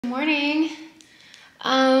morning.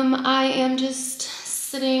 I am just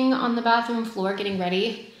sitting on the bathroom floor getting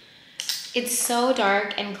ready. It's so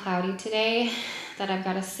dark and cloudy today that I've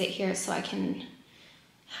got to sit here so I can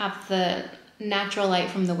have the natural light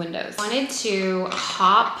from the windows. I wanted to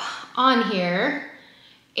hop on here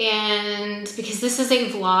and because this is a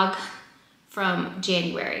vlog from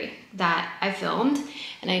January that I filmed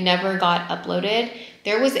and I never got uploaded.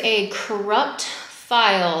 There was a corrupt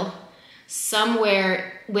file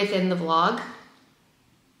somewhere within the vlog,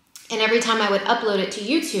 and every time I would upload it to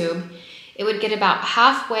YouTube, it would get about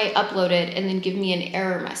halfway uploaded and then give me an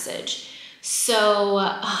error message. So,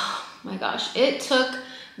 oh my gosh, it took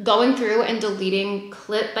going through and deleting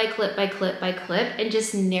clip by clip by clip by clip and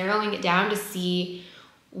just narrowing it down to see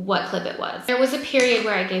what clip it was. There was a period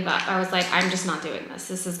where I gave up. I was like, I'm just not doing this.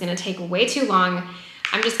 This is gonna take way too long.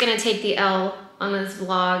 I'm just gonna take the L on this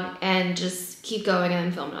vlog and just keep going and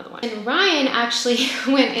then film another one. And Ryan actually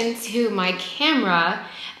went into my camera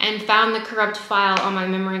and found the corrupt file on my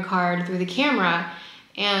memory card through the camera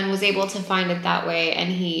and was able to find it that way,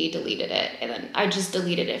 and he deleted it. And then I just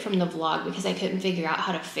deleted it from the vlog because I couldn't figure out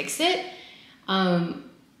how to fix it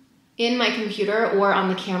in my computer or on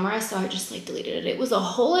the camera, so I just like deleted it. It was a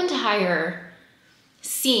whole entire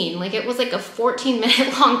scene. Like it was like a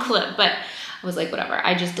 14-minute long clip, but I was like, whatever,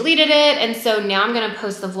 I just deleted it. And so now I'm gonna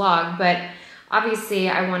post the vlog, but obviously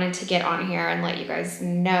I wanted to get on here and let you guys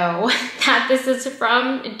know that this is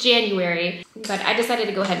from January, but I decided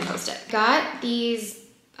to go ahead and post it. Got these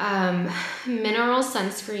mineral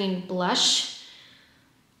sunscreen blush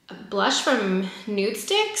from Nude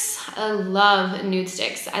Sticks. I love Nude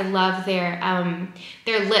Sticks. I love their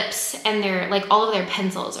lips and their, like all of their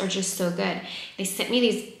pencils are just so good. They sent me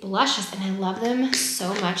these blushes and I love them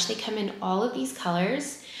so much. They come in all of these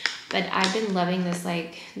colors, but I've been loving this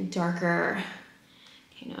like darker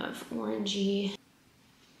kind of orangey.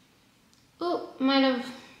 Oh, might have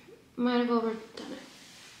overdone it.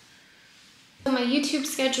 So my YouTube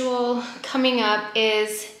schedule coming up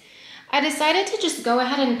is I decided to just go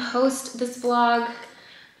ahead and post this vlog.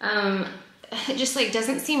 It just like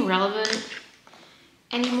doesn't seem relevant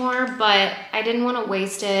anymore, but I didn't want to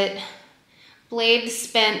waste it. Blade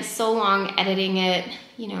spent so long editing it,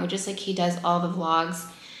 you know, just like he does all the vlogs.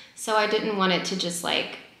 So I didn't want it to just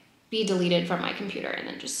like be deleted from my computer and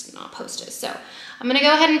then just not post it. So I'm gonna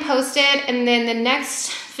go ahead and post it, and then the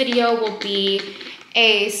next video will be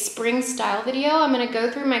a spring style video. I'm gonna go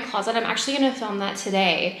through my closet. I'm actually gonna film that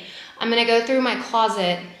today. I'm gonna go through my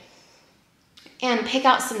closet and pick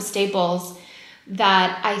out some staples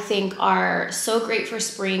that I think are so great for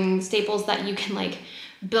spring, staples that you can like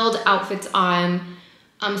build outfits on.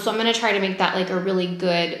 So I'm gonna try to make that like a really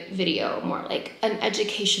good video, more like an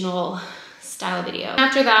educational style video.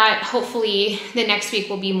 After that, hopefully the next week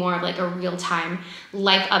will be more of like a real-time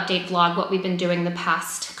life update vlog, what we've been doing the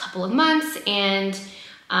past couple of months, and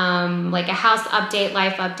like a house update,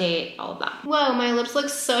 life update, all of that. Whoa, my lips look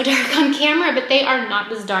so dark on camera, but they are not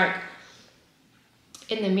this dark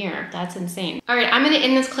in the mirror. That's insane. All right, I'm gonna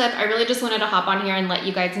end this clip. I really just wanted to hop on here and let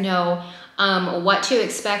you guys know what to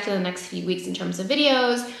expect in the next few weeks in terms of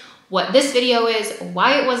videos, what this video is,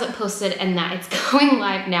 why it wasn't posted, and that it's going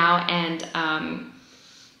live now. And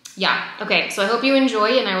yeah, okay, so I hope you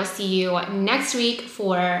enjoy, and I will see you next week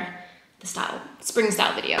for the spring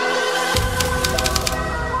style video.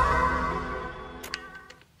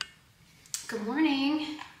 Good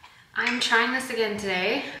morning. I'm trying this again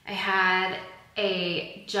today. I had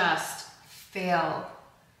a just fail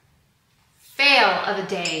of a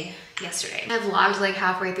day yesterday. I vlogged like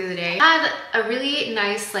halfway through the day. I had a really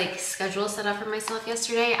nice like schedule set up for myself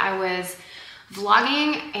yesterday. I was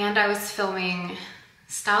vlogging and I was filming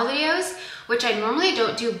style videos, which I normally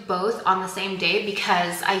don't do both on the same day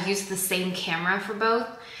because I use the same camera for both.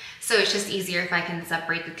 So it's just easier if I can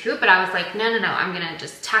separate the two. But I was like, no, I'm gonna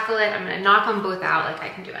just tackle it. I'm gonna knock them both out, like I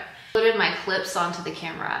can do it. I loaded my clips onto the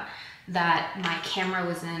camera that my camera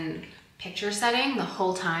was in picture setting the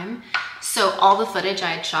whole time. So all the footage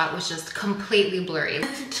I had shot was just completely blurry.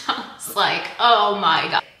 I was like, oh my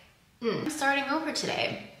God. I'm starting over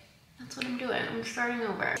today. That's what I'm doing, I'm starting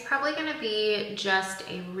over. It's probably gonna be just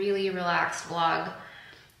a really relaxed vlog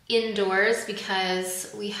indoors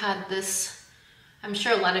because we had this, I'm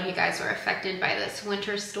sure a lot of you guys were affected by this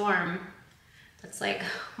winter storm that's like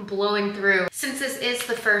blowing through. Since this is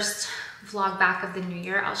the first vlog back of the new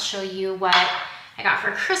year, I'll show you what I got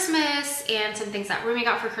for Christmas and some things that Rumi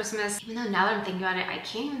got for Christmas. Even though now that I'm thinking about it, I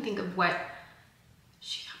can't even think of what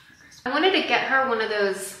she got for Christmas. I wanted to get her one of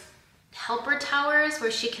those helper towers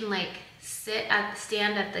where she can like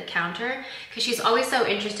stand at the counter, because she's always so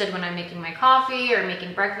interested when I'm making my coffee or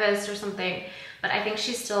making breakfast or something. but I think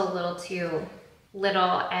she's still a little too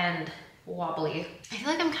little and wobbly. I feel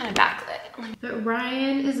like I'm kind of backlit. But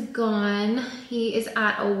Ryan is gone. He is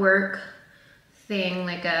at a work thing,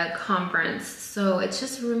 like a conference. So it's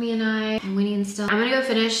just Rumi and I and Winnie and still. I'm gonna go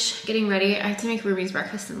finish getting ready. I have to make Rumi's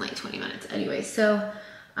breakfast in like 20 minutes anyway. So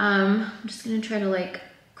I'm just gonna try to like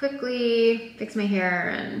quickly fix my hair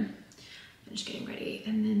and finish getting ready,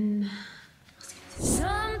 and then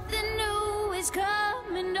something new is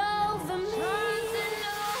coming over me.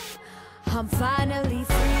 I'm finally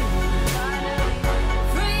free.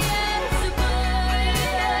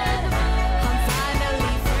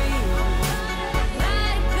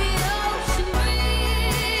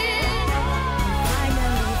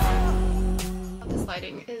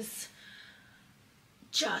 Is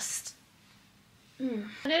just I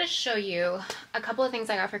wanted to show you a couple of things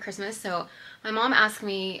I got for Christmas. So my mom asked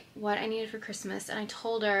me what I needed for Christmas, and I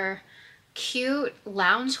told her cute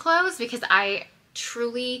lounge clothes because I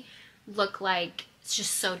truly look like it's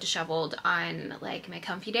just so disheveled on like my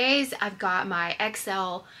comfy days. I've got my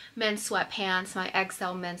XL men's sweatpants, my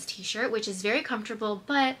XL men's t-shirt, which is very comfortable,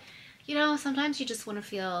 but you know, sometimes you just want to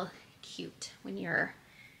feel cute when you're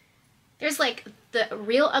there's like the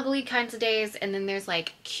real ugly kinds of days, and then there's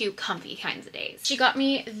like cute comfy kinds of days. She got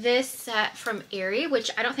me this set from Aerie,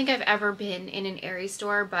 which I don't think I've ever been in an Aerie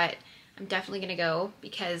store, but I'm definitely gonna go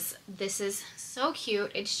because this is so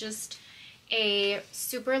cute. It's just a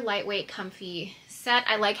super lightweight comfy set.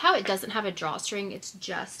 I like how it doesn't have a drawstring, it's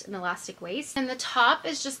just an elastic waist. And the top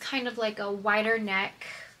is just kind of like a wider neck,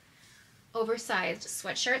 oversized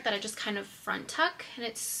sweatshirt that I just kind of front tuck, and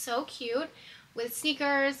it's so cute. With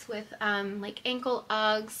sneakers, with like ankle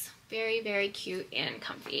Uggs, very, very cute and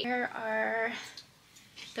comfy. Here are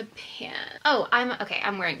the pants. Oh,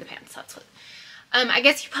 I'm wearing the pants, that's what. I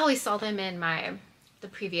guess you probably saw them in the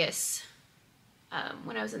previous,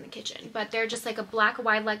 when I was in the kitchen, but they're just like a black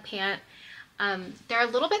wide leg pant. They're a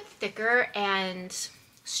little bit thicker and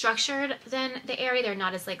structured than the Aerie. They're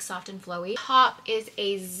not as like soft and flowy. Top is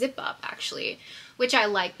a zip up actually, which I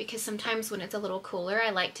like because sometimes when it's a little cooler,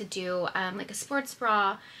 I like to do like a sports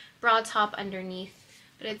bra top underneath,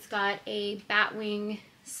 but it's got a batwing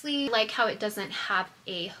sleeve. I like how it doesn't have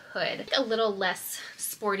a hood. A little less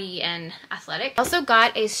sporty and athletic. Also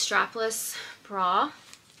got a strapless bra.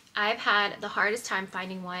 I've had the hardest time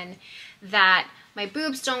finding one that my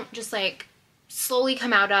boobs don't just like slowly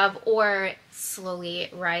come out of or slowly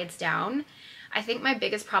rides down. I think my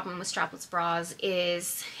biggest problem with strapless bras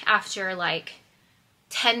is after like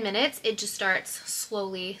 10 minutes it just starts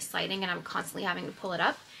slowly sliding and I'm constantly having to pull it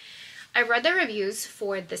up. I read the reviews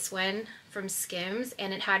for this one from Skims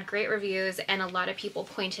and it had great reviews, and a lot of people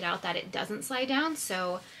pointed out that it doesn't slide down,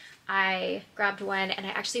 so I grabbed one and I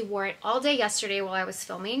actually wore it all day yesterday while I was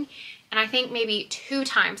filming, and I think maybe 2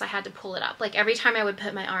 times I had to pull it up. Like every time I would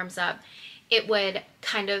put my arms up it would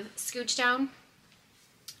kind of scooch down,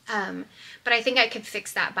 but I think I could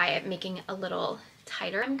fix that by it making it a little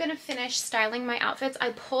tighter. I'm gonna finish styling my outfits. I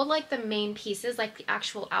pulled like the main pieces, like the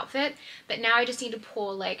actual outfit, but now I just need to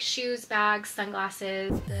pull like shoes, bags,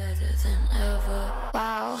 sunglasses. Better than ever.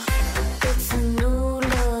 Wow, it's a new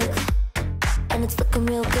look and it's looking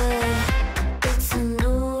real good. It's a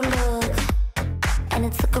new look and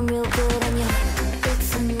it's looking real good on you.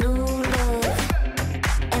 It's a new look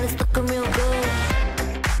and it's looking real good,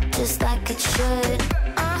 just like it should.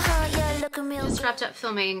 Yeah, looking real good. Just wrapped up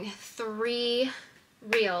filming 3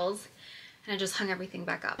 reels and I just hung everything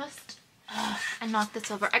back up. I knocked this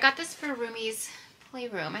over. I got this for Rumi's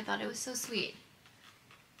playroom. I thought it was so sweet.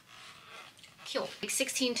 Cute. Like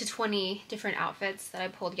 16 to 20 different outfits that I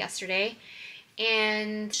pulled yesterday,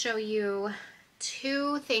 and show you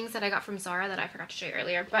 2 things that I got from Zara that I forgot to show you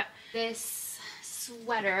earlier. But this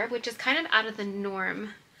sweater, which is kind of out of the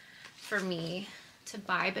norm for me to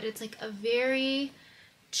buy, but it's like a very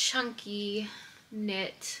chunky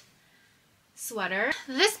knit sweater.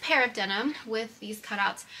 This pair of denim with these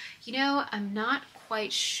cutouts, you know, I'm not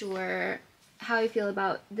quite sure how I feel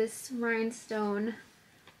about this rhinestone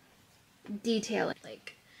detailing.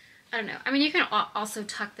 Like, I don't know. I mean, you can also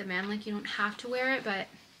tuck them in, like you don't have to wear it, but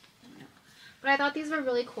I don't know. But I thought these were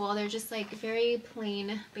really cool. They're just like very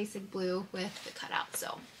plain basic blue with the cutout.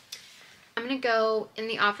 So I'm gonna go in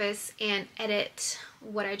the office and edit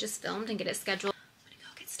what I just filmed and get it scheduled. I'm gonna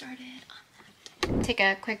go get started on that. Take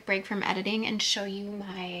a quick break from editing and show you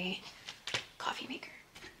my coffee maker.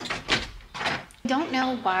 I don't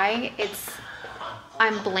know why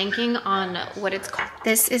I'm blanking on what it's called.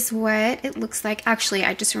 This is what it looks like. Actually,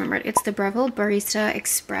 I just remembered. It's the Revole Barista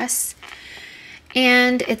Express.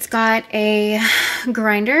 And it's got a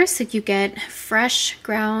grinder, so you get fresh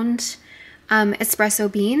ground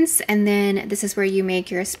espresso beans, and then this is where you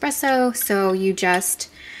make your espresso. So you just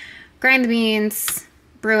grind the beans,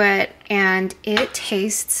 brew it, and it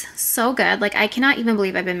tastes so good. Like, I cannot even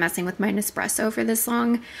believe I've been messing with my Nespresso for this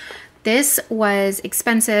long. This was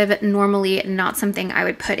expensive, normally not something I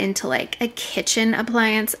would put into like a kitchen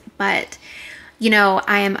appliance, but you know,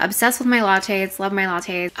 I am obsessed with my lattes, love my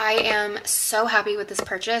lattes. I am so happy with this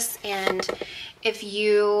purchase, and if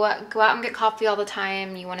you go out and get coffee all the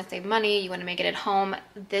time, you want to save money, you want to make it at home,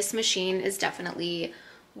 this machine is definitely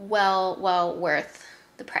well worth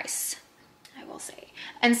the price, I will say.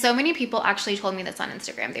 And so many people actually told me this on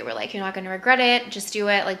Instagram. They were like, you're not going to regret it, just do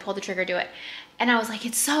it, like pull the trigger, do it. And I was like,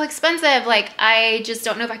 it's so expensive. Like, I just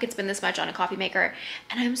don't know if I could spend this much on a coffee maker.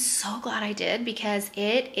 And I'm so glad I did, because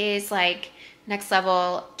it is like next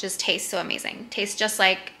level, just tastes so amazing. Tastes just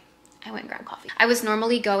like I went and grabbed coffee. I was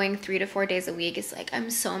normally going 3 to 4 days a week. It's like, I'm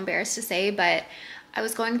so embarrassed to say, but I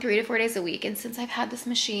was going 3 to 4 days a week. And since I've had this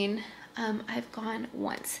machine, I've gone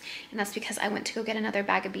once, and that's because I went to go get another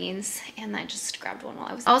bag of beans and I just grabbed one while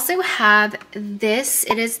I was. I also have this.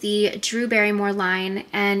 It is the Drew Barrymore line,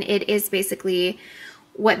 and it is basically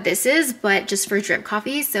what this is, but just for drip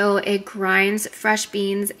coffee. So it grinds fresh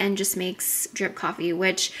beans and just makes drip coffee,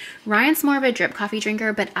 which Ryan's more of a drip coffee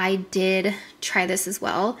drinker, but I did try this as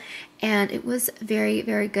well. And it was very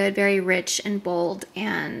good, very rich and bold,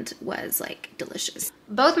 and was like delicious.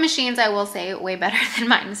 Both machines, I will say, way better than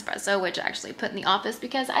my Nespresso, which I actually put in the office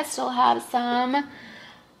because I still have some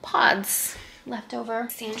pods left over.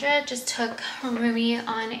 Sandra just took Rumi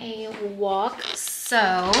on a walk,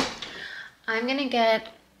 so I'm gonna get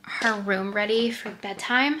her room ready for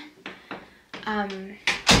bedtime.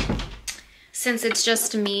 Since it's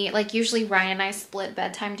just me, like usually Ryan and I split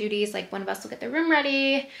bedtime duties. Like one of us will get the room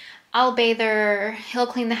ready, I'll bathe her, he'll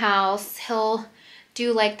clean the house, he'll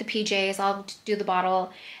do like the PJs, I'll do the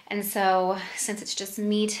bottle. And so since it's just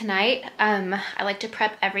me tonight, I like to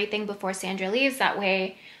prep everything before Sandra leaves. That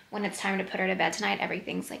way when it's time to put her to bed tonight,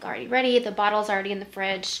 everything's like already ready. The bottle's already in the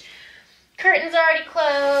fridge, curtains already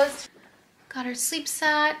closed. Got her sleep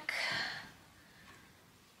sack,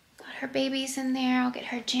 got her babies in there. I'll get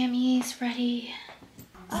her jammies ready.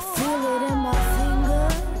 I feel it in my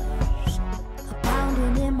fingers, a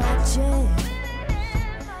pounding in my chest.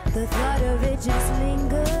 The thought of it just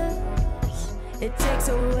lingers, it takes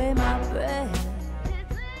away my breath.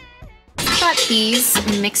 I got these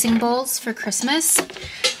mixing bowls for Christmas.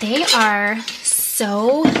 They are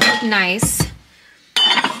so nice.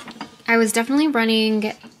 I was definitely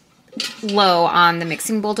running low on the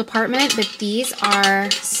mixing bowl department, but these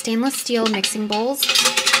are stainless steel mixing bowls,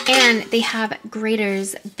 and they have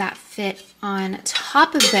graters that fit on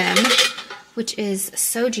top of them, which is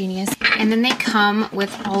so genius. And then they come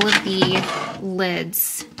with all of the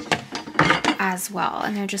lids as well,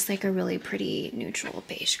 and they're just like a really pretty neutral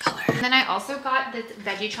beige color. And then I also got this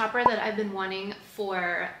veggie chopper that I've been wanting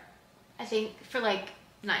for, I think, for like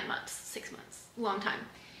 9 months, 6 months, long time.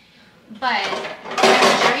 But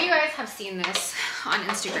I'm sure you guys have seen this on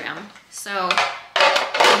Instagram. So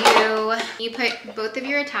you put both of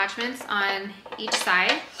your attachments on each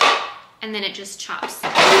side, and then it just chops.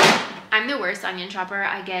 I'm the worst onion chopper.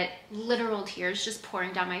 I get literal tears just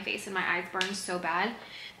pouring down my face and my eyes burn so bad.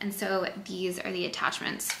 And so these are the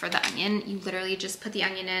attachments for the onion. You literally just put the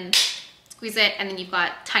onion in, squeeze it, and then you've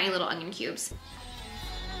got tiny little onion cubes.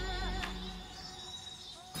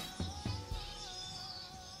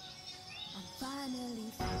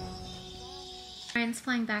 Ryan's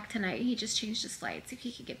flying back tonight. He just changed his flights if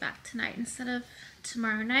he could get back tonight instead of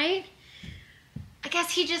tomorrow night. I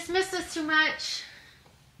guess he just missed us too much.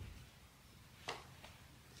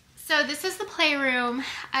 So this is the playroom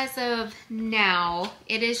as of now.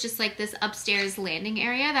 It is just like this upstairs landing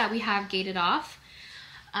area that we have gated off.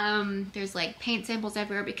 There's like paint samples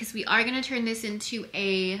everywhere because we are gonna turn this into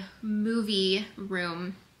a movie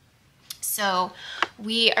room. So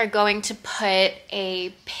we are going to put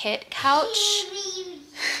a pit couch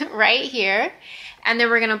right here, and then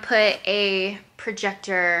we're gonna put a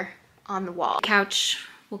projector on the wall. Couch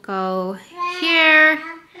will go here,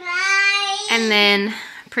 and then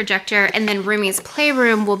projector, and then Rumi's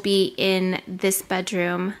playroom will be in this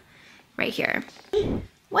bedroom right here.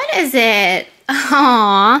 What is it?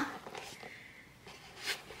 Aww.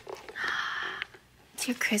 It's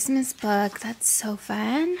your Christmas book. That's so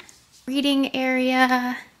fun. Reading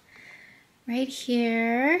area right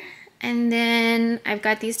here, and then I've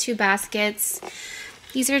got these 2 baskets.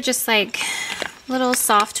 These are just like little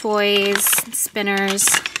soft toys, spinners,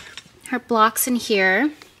 her blocks in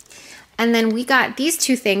here. And then we got these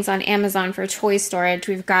 2 things on Amazon for toy storage.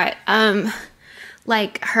 We've got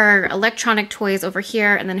like her electronic toys over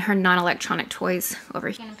here and then her non-electronic toys over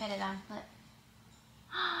here. I'm gonna put it on. Look.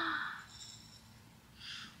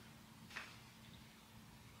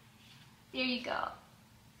 There you go.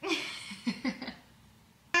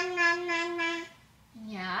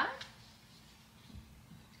 Yeah.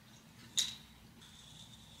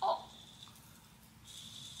 Oh.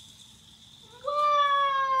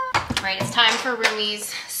 All right, it's time for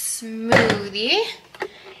Rumi's smoothie.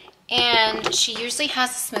 And she usually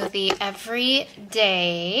has a smoothie every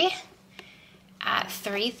day at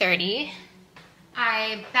 3:30.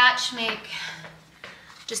 I batch make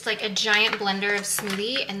just like a giant blender of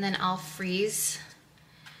smoothie, and then I'll freeze.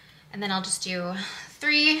 And then I'll just do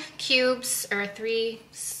 3 cubes or 3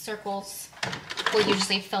 circles will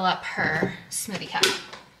usually fill up her smoothie cup.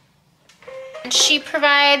 And she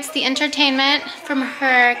provides the entertainment from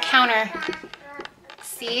her counter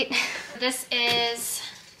seat. This is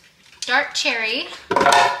dark cherry,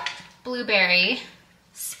 blueberry,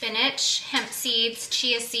 spinach, hemp seeds,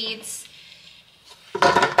 chia seeds,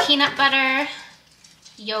 peanut butter,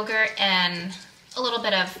 yogurt, and a little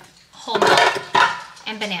bit of whole milk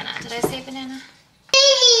and banana. Did I say banana?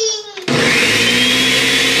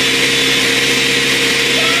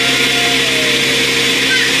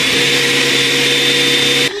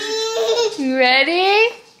 You ready?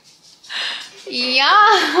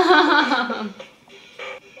 Yum!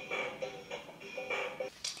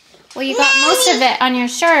 Well, you got most of it on your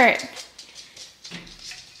shirt.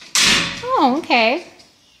 Oh, okay.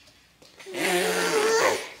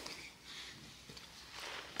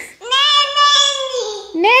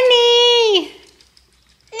 Nanny!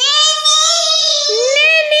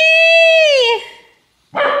 Nanny!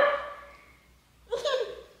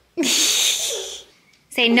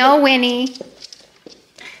 Say no, Winnie.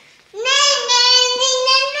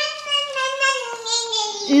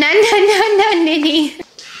 No, Nanny.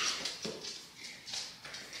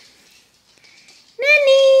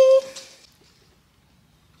 Nanny.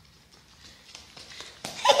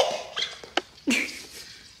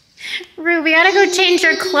 Rue, we gotta go change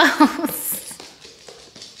your clothes.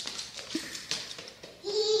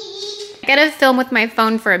 I gotta film with my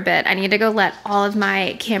phone for a bit. I need to go let all of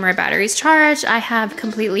my camera batteries charge. I have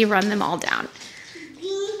completely run them all down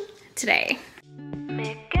today.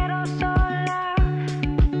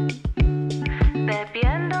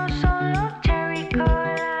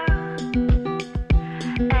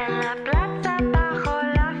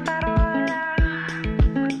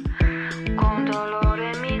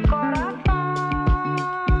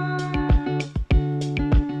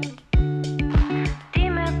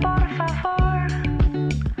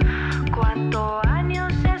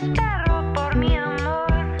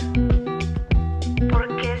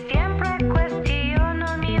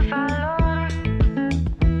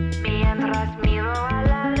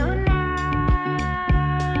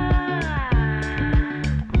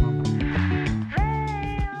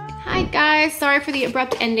 Guys, sorry for the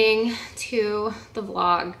abrupt ending to the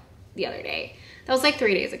vlog the other day. That was like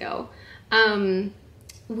 3 days ago.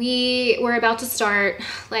 We were about to start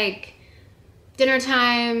like dinner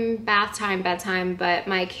time, bath time, bedtime, but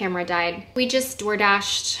my camera died. We just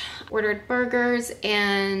DoorDashed, ordered burgers,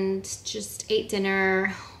 and just ate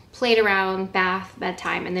dinner, played around, bath,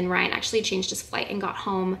 bedtime, and then Ryan actually changed his flight and got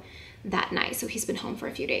home that night. So he's been home for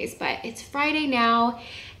a few days, but it's Friday now,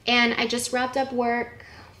 and I just wrapped up work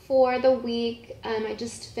for the week. I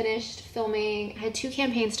just finished filming. I had 2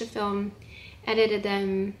 campaigns to film, edited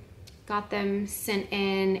them, got them sent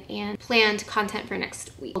in, and planned content for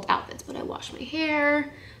next week. Outfits, but I washed my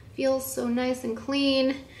hair. Feels so nice and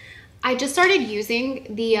clean. I just started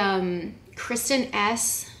using the Kristen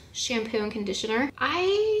S shampoo and conditioner.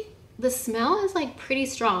 The smell is like pretty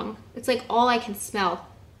strong. It's like all I can smell.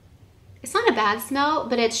 It's not a bad smell,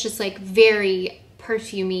 but it's just like very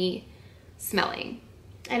perfumey smelling.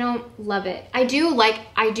 I don't love it. I do like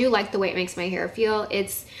the way it makes my hair feel.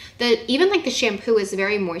 Even like the shampoo is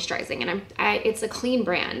very moisturizing, and it's a clean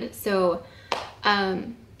brand, so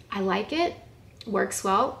I like it. Works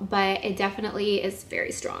well, but it definitely is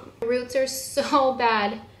very strong. The roots are so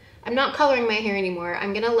bad. I'm not coloring my hair anymore.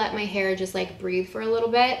 I'm gonna let my hair just like breathe for a little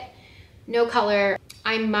bit. No color.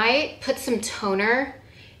 I might put some toner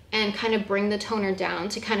and kind of bring the toner down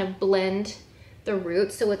to kind of blend the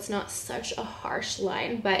roots so it's not such a harsh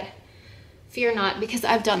line, but fear not, because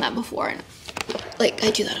I've done that before, and like I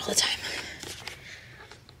do that all the time.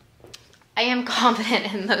 I am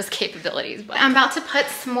confident in those capabilities, but I'm about to put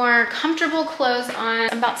some more comfortable clothes on.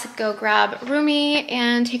 I'm about to go grab Rumi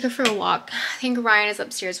and take her for a walk. I think Ryan is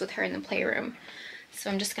upstairs with her in the playroom, so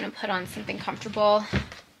I'm just gonna put on something comfortable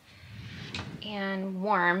and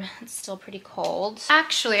warm. It's still pretty cold.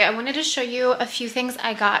 Actually, I wanted to show you a few things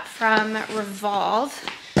I got from Revole.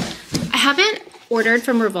 I haven't ordered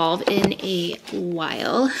from Revole in a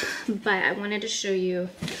while, but I wanted to show you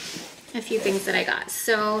a few things that I got.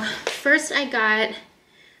 So first I got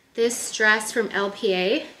this dress from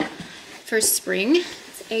LPA for spring.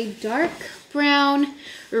 It's a dark brown,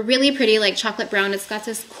 really pretty, like chocolate brown. It's got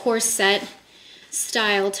this corset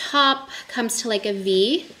style top, comes to like a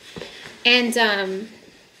V, and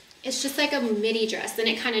it's just like a midi dress. Then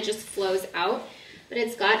it kind of just flows out, but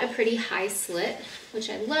it's got a pretty high slit, which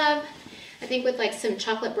I love. I think with like some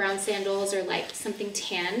chocolate brown sandals or like something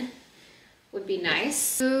tan would be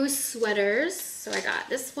nice. Two sweaters. So I got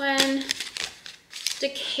this one, just a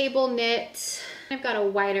cable knit. I've got a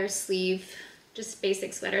wider sleeve, just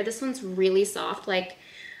basic sweater. This one's really soft. Like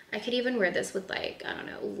I could even wear this with like, I don't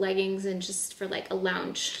know, leggings and just for like a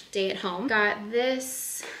lounge day at home. Got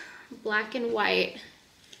this black and white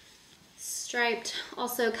striped,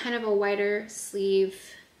 also kind of a wider sleeve.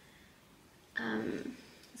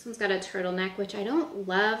 This one's got a turtleneck, which I don't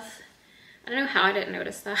love. I don't know how I didn't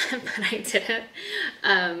notice that, but I did.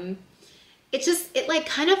 It like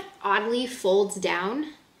kind of oddly folds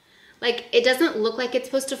down. Like it doesn't look like it's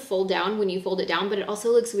supposed to fold down when you fold it down, but it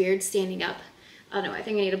also looks weird standing up. I don't know, I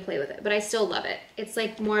think I need to play with it, but I still love it. It's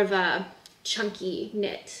like more of a chunky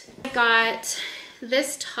knit. I got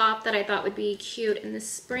this top that I thought would be cute in the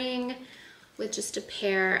spring with just a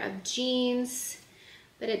pair of jeans,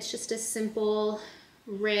 but it's just a simple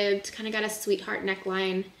ribbed, kind of got a sweetheart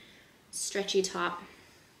neckline, stretchy top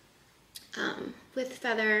with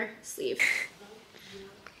feather sleeve.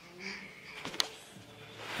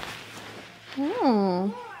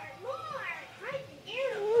 Ooh.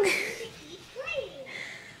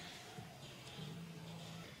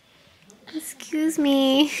 Excuse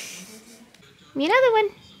me. Me another one.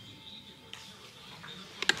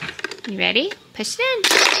 You ready? Push it in.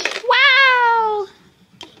 Wow!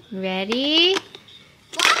 Ready?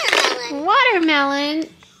 Watermelon. Watermelon.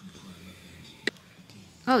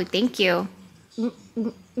 Oh, thank you.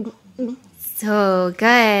 So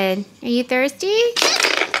good. Are you thirsty?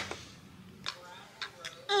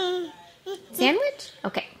 Sandwich?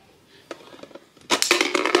 Okay.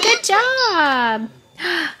 Good job.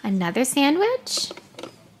 Another sandwich?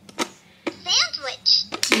 Sandwich.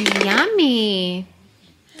 Yummy.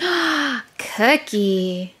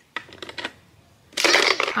 Cookie.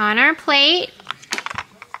 On our plate.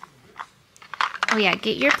 Oh yeah,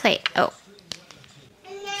 get your plate. Oh.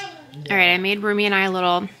 All right, I made Rumi and I a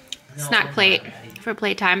little snack plate for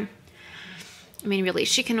playtime. I mean, really,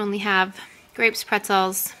 she can only have grapes,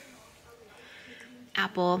 pretzels,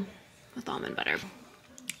 apple with almond butter.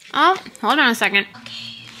 Oh, hold on a second.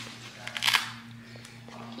 Okay.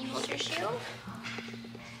 Can you hold your shoe?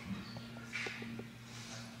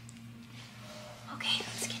 Okay,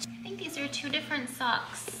 let's get you. I think these are two different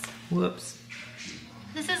socks. Whoops.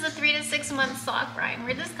 This is a 3 to 6 month sock, Brian.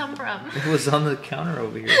 Where'd this come from? It was on the counter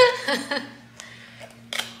over here.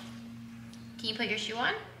 Can you put your shoe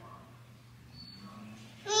on?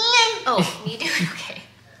 Oh, you do? Okay.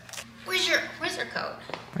 Where's your coat?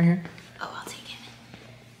 Right here. Oh, I'll take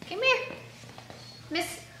it. Come here.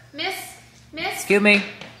 Miss. Excuse me.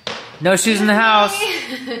 No shoes in the house.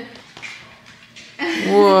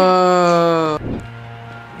 Whoa.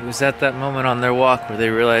 It was at that moment on their walk where they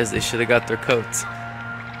realized they should have got their coats.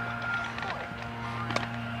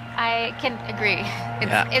 I can agree.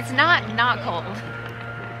 It's not cold.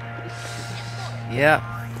 Yeah.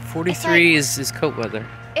 43 is coat weather.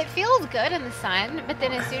 It feels good in the sun, but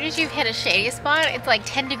then as soon as you hit a shady spot, it's like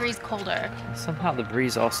 10 degrees colder. Somehow the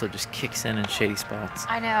breeze also just kicks in shady spots.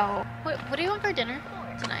 I know. What do you want for dinner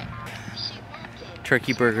tonight?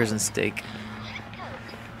 Turkey burgers and steak.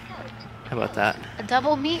 How about that? A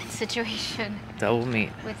double meat situation. Double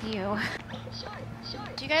meat. With you.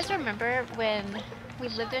 Do you guys remember when we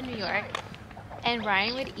lived in New York and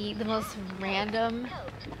Ryan would eat the most random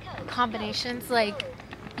combinations? Like,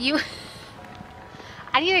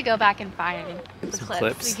 I need to go back and find the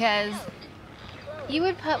clips because you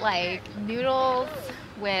would put like noodles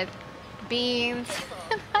with beans.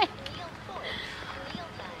 Like,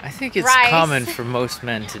 I think it's rice. common for most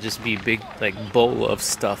men to just be big, like, bowl of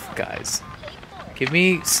stuff guys. Give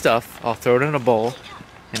me stuff, I'll throw it in a bowl,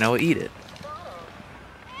 and I will eat it.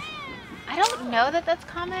 I don't know that that's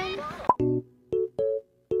common.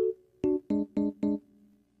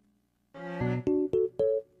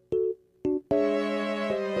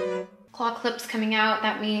 Claw clips coming out,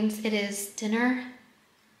 that means it is dinner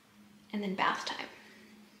and then bath time.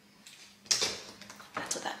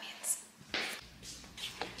 That's what that means.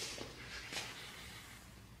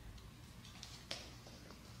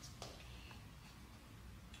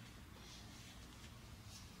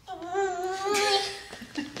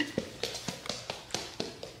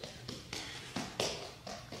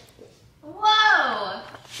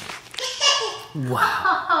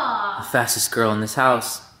 Wow. The fastest girl in this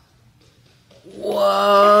house. Whoa.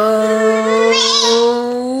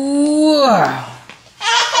 Wow.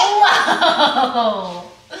 Whoa.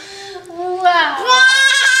 Wow.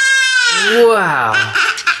 Wow.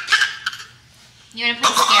 You want to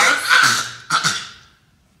play stairs?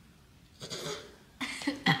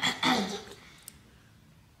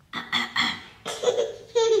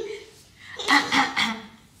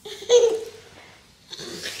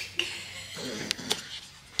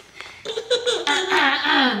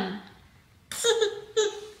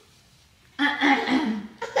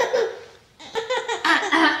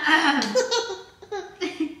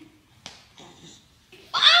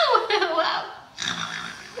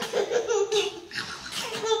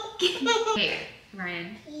 Hey,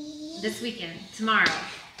 Ryan, this weekend, tomorrow,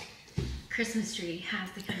 Christmas tree has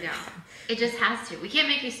to come down. It just has to. We can't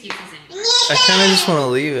make excuses anymore. I kind of just want to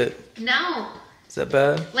leave it. No. Is that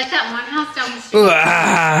bad? Like that one house down the street.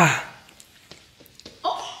 Ah.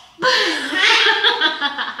 Oh.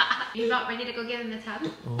 You about ready to go get in the tub?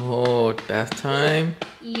 Oh, bath time?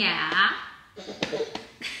 Yeah.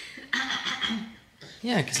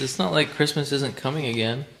 Yeah, because it's not like Christmas isn't coming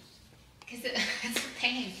again. Because it's a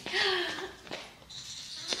pain.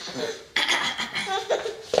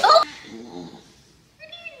 Oh! What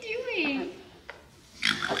are you doing?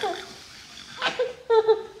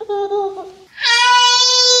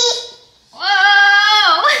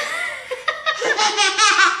 Whoa!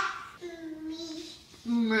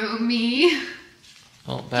 Roomy.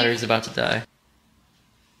 Oh, battery's about to die.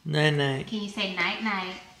 Night night. Can you say night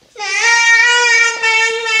night?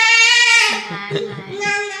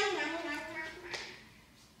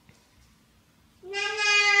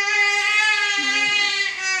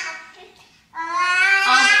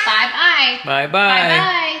 Oh, bye-bye. Bye-bye.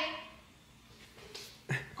 Bye-bye.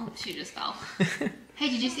 Oh, she just fell. Hey,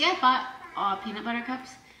 did you see I bought peanut butter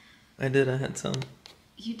cups? I did, I had some.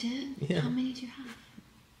 You did? Yeah. How many do you have?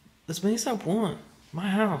 As many as I want. My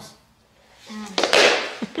house.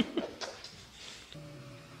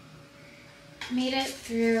 Made it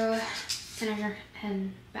through dinner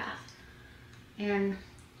and bath. And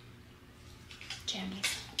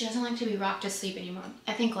jammies. She doesn't like to be rocked to sleep anymore.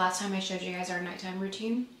 I think last time I showed you guys our nighttime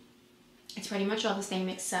routine. It's pretty much all the same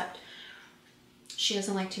except she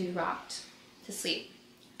doesn't like to be rocked to sleep.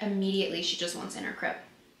 Immediately she just wants in her crib.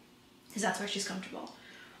 Because that's where she's comfortable.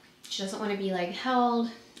 She doesn't want to be like held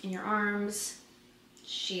in your arms.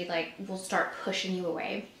 She like will start pushing you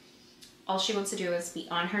away. All she wants to do is be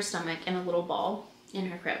on her stomach in a little ball in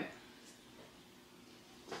her crib.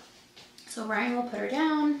 So Ryan will put her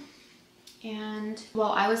down, and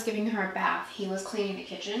while I was giving her a bath, he was cleaning the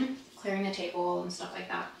kitchen, clearing the table and stuff like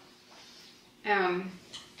that. I'm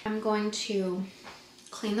going to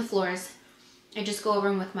clean the floors. I just go over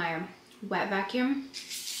them with my wet vacuum,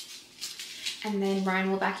 and then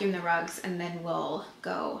Ryan will vacuum the rugs, and then we'll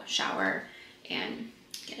go shower and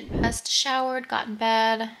get in bed. Just showered, got in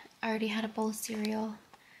bed. I already had a bowl of cereal.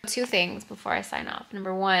 Two things before I sign off.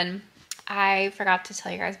 Number one, I forgot to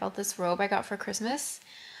tell you guys about this robe I got for Christmas.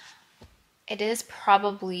 It is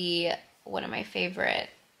probably one of my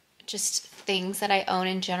favorite just things that I own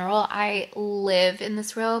in general. I live in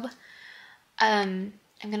this robe.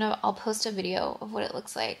 I'll post a video of what it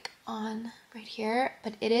looks like on right here,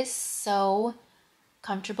 but it is so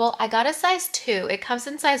comfortable. I got a size 2. It comes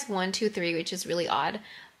in size 1, 2, 3, which is really odd,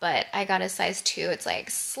 but I got a size 2. It's like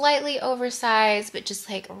slightly oversized, but just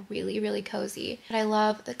like really, really cozy. But I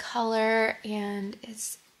love the color and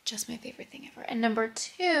it's just my favorite thing ever. And number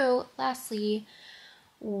 2, lastly,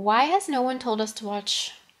 why has no one told us to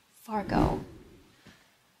watch Fargo?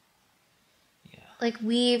 Yeah. Like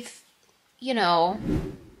we've, you know,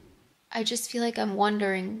 I just feel like I'm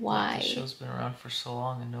wondering why. The show's been around for so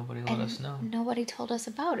long and nobody let us know. Nobody told us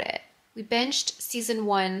about it. We binged season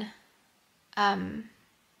 1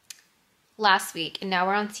 last week, and now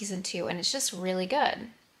we're on season 2, and it's just really good.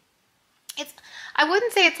 I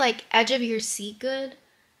wouldn't say it's like edge of your seat good,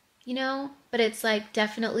 you know, but it's like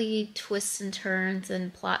definitely twists and turns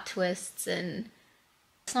and plot twists, and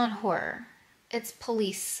it's not horror. It's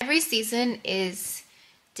police. Every season is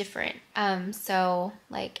different. So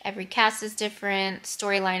like every cast is different,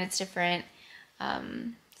 storyline is different.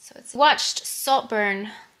 So it's watched Saltburn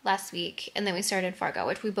last week, and then we started Fargo,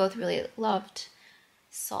 which we both really loved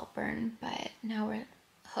Saltburn, but now we're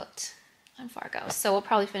hooked on Fargo. So we'll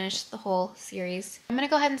probably finish the whole series. I'm gonna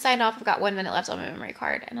go ahead and sign off. I've got 1 minute left on my memory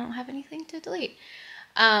card and I don't have anything to delete.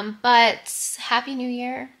 But Happy New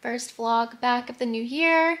Year. First vlog back of the new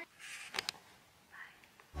year.